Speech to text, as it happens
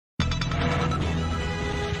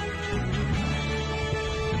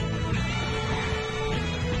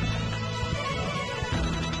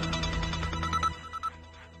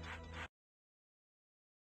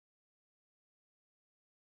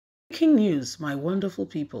Breaking news, my wonderful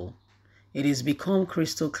people. It is become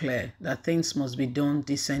crystal clear that things must be done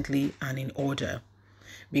decently and in order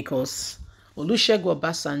because Olusegun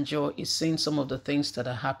Obasanjo is seeing some of the things that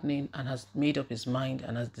are happening and has made up his mind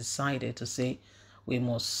and has decided to say we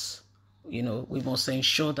must, we must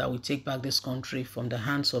ensure that we take back this country from the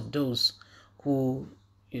hands of those who,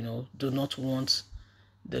 do not want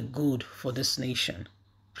the good for this nation.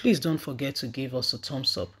 Please don't forget to give us a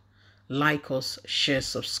thumbs up, like us, share,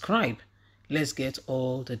 subscribe. Let's get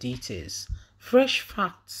all the details. Fresh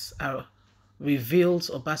facts are revealed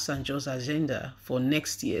Obasanjo's agenda for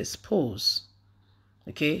next year's polls.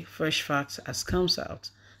 Okay, fresh facts has comes out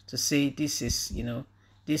to say this is,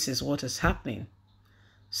 this is what is happening.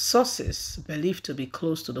 Sources believed to be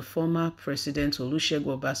close to the former President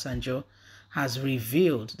Olusegun Obasanjo has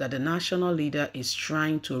revealed that the national leader is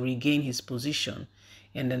trying to regain his position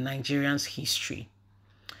in the Nigerian's history.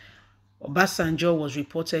 Obasanjo was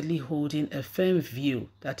reportedly holding a firm view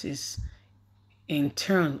that is in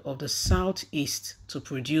turn of the Southeast to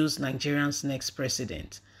produce Nigeria's next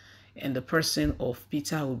president, and the person of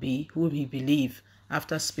Peter Obi, whom he believed,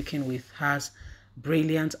 after speaking with, has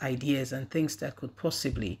brilliant ideas and things that could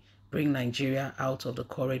possibly bring Nigeria out of the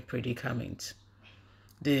current predicament.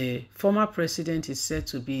 The former president is said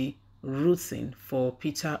to be rooting for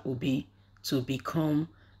Peter Obi to become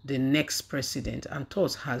the next president and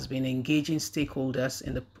thus has been engaging stakeholders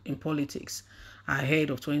in politics ahead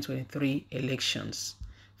of 2023 elections.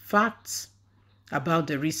 Facts about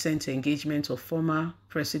the recent engagement of former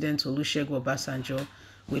President Olusegun Obasanjo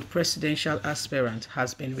with presidential aspirant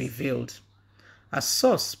has been revealed. A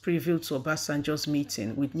source previewed to Obasanjo's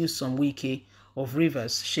meeting with Nyesom Wike of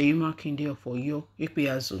Rivers, Seyi Makinde of Oyo,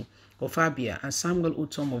 Ikpeazu of Abia, and Samuel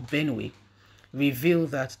Utom of Benue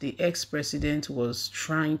revealed that the ex-president was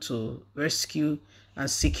trying to rescue and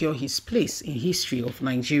secure his place in history of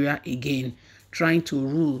Nigeria again, trying to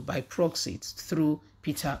rule by proxy through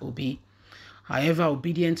Peter Obi. However,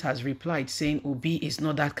 Obedient has replied saying Obi is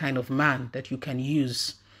not that kind of man that you can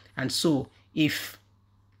use. And so if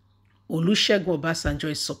Olusegun Obasanjo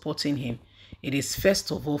is supporting him, it is first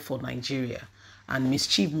of all for Nigeria, and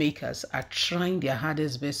mischief makers are trying their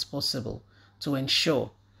hardest best possible to ensure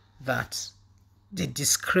that they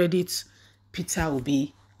discredit Peter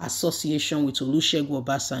Obi association with Olusegun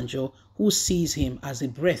Obasanjo, who sees him as a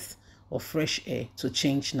breath of fresh air to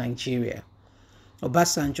change Nigeria.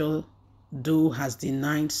 Obasanjo, though, has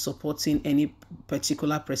denied supporting any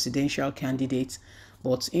particular presidential candidate,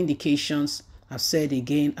 but indications have said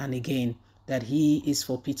again and again that he is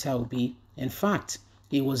for Peter Obi. In fact,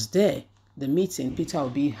 he was there, the meeting Peter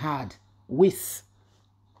Obi had with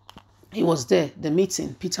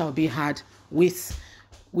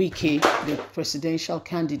Wike, the presidential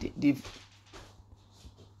candidate, the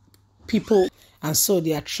people, and so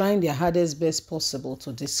they are trying their hardest best possible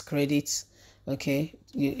to discredit,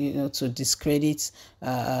 to discredit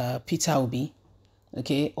Peter Obi,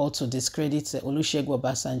 or to discredit Olusegun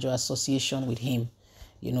Obasanjo association with him,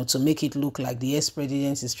 to make it look like the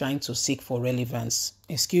ex-president is trying to seek for relevance.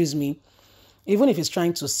 Excuse me, even if he's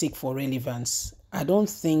trying to seek for relevance, I don't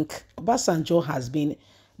think Obasanjo has been,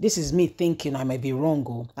 this is me thinking, I might be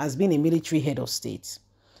wrong, has been a military head of state.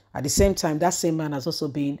 At the same time, that same man has also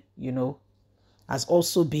been,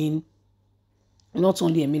 not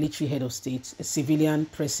only a military head of state, a civilian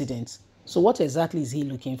president. So what exactly is he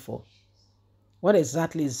looking for? What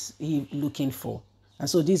exactly is he looking for? And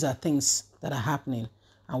so these are things that are happening,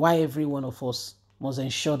 and why every one of us must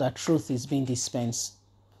ensure that truth is being dispensed.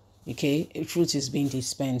 Truth is being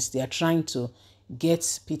dispensed. They are trying to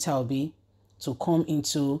get Peter Obi to come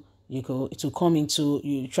into,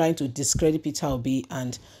 trying to discredit Peter Obi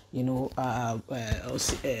and,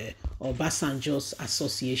 Obasanjo's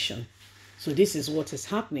association. So this is what is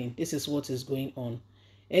happening. This is what is going on.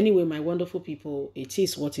 Anyway, my wonderful people, it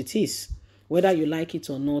is what it is. Whether you like it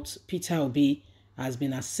or not, Peter Obi has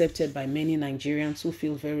been accepted by many Nigerians who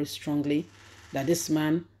feel very strongly that this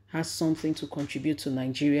man has something to contribute to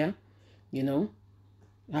Nigeria,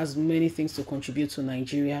 has many things to contribute to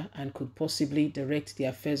Nigeria and could possibly direct the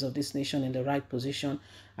affairs of this nation in the right position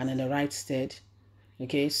and in the right stead.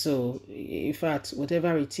 So in fact,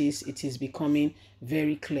 whatever it is becoming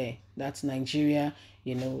very clear that Nigeria,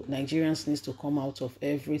 Nigerians needs to come out of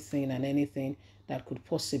everything and anything that could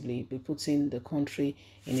possibly be putting the country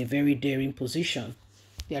in a very daring position.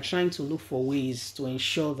 They are trying to look for ways to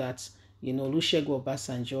ensure that, Olusegun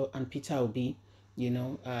Obasanjo and Peter Obi,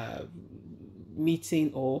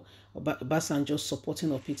 meeting or Obasanjo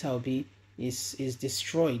supporting of Peter Obi is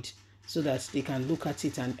destroyed so that they can look at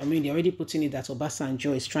it. And I mean, they're already putting it that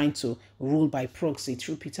Obasanjo is trying to rule by proxy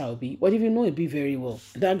through Peter Obi. But if you know Obi very well,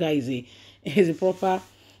 that guy is a proper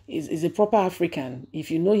is a proper African.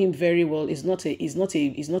 If you know him very well, he's not a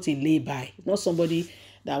lay-by. He's not somebody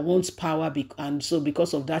that wants power, and so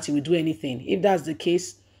because of that he will do anything. If that's the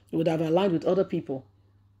case, he would have aligned with other people.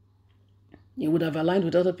 He would have aligned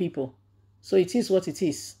with other people. So it is what it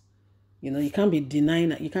is. You know, you can't be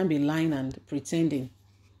denying, you can't be lying and pretending.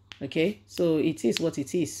 Okay, so it is what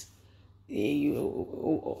it is.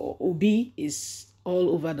 Obi is all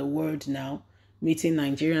over the world now, meeting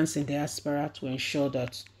Nigerians in diaspora to ensure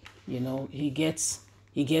that, you know, he gets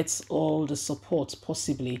all the support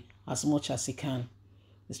possibly as much as he can.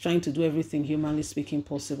 He's trying to do everything humanly speaking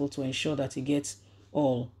possible to ensure that he gets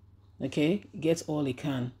all. Okay, he gets all he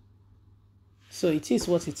can. So it is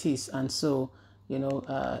what it is, and so, you know,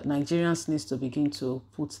 Nigerians needs to begin to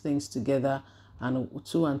put things together, and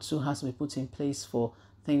two has to be put in place for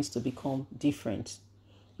things to become different.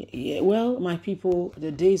 Yeah, well, my people,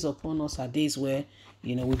 the days upon us are days where,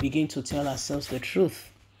 you know, we begin to tell ourselves the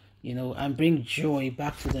truth, you know, and bring joy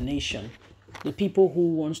back to the nation. The people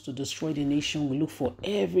who wants to destroy the nation will look for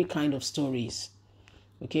every kind of stories.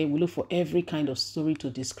 Okay, we look for every kind of story to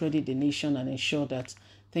discredit the nation and ensure that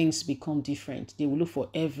things become different. They will look for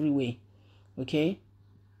every way. Okay,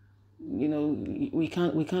 you know, we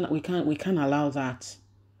can't allow that.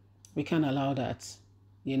 We can't allow that.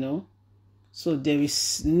 You know, so there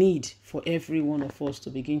is need for every one of us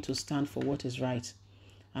to begin to stand for what is right,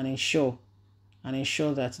 and ensure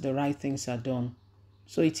that the right things are done.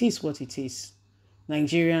 So it is what it is.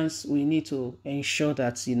 Nigerians, we need to ensure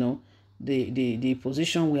that, you know, the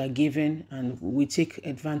position we are given, and we take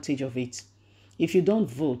advantage of it. If you don't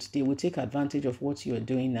vote, they will take advantage of what you are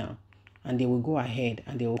doing now, and they will go ahead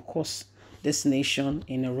and they will course this nation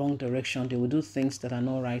in a wrong direction. They will do things that are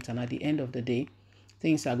not right, and at the end of the day,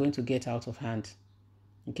 things are going to get out of hand.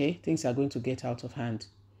 Okay, things are going to get out of hand.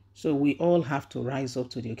 So we all have to rise up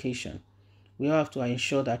to the occasion. We all have to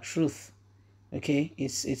ensure that truth, okay,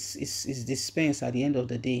 is dispensed at the end of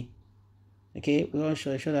the day. Okay, we all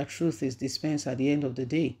should ensure that truth is dispensed at the end of the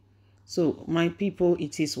day. So, my people,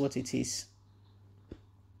 it is what it is.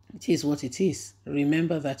 It is what it is.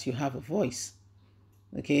 Remember that you have a voice.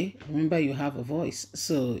 Okay, remember you have a voice.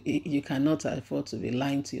 So, you cannot afford to be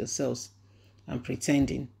lying to yourselves and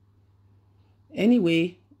pretending.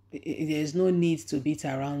 Anyway, there's no need to beat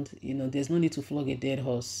around, you know, there's no need to flog a dead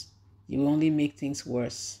horse. You will only make things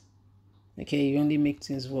worse. Okay, you only make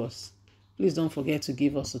things worse. Please don't forget to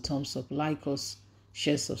give us a thumbs up, like us,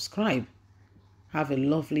 share, subscribe. Have a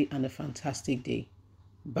lovely and a fantastic day.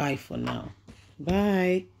 Bye for now.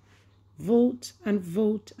 Bye. Vote and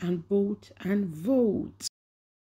vote and vote and vote.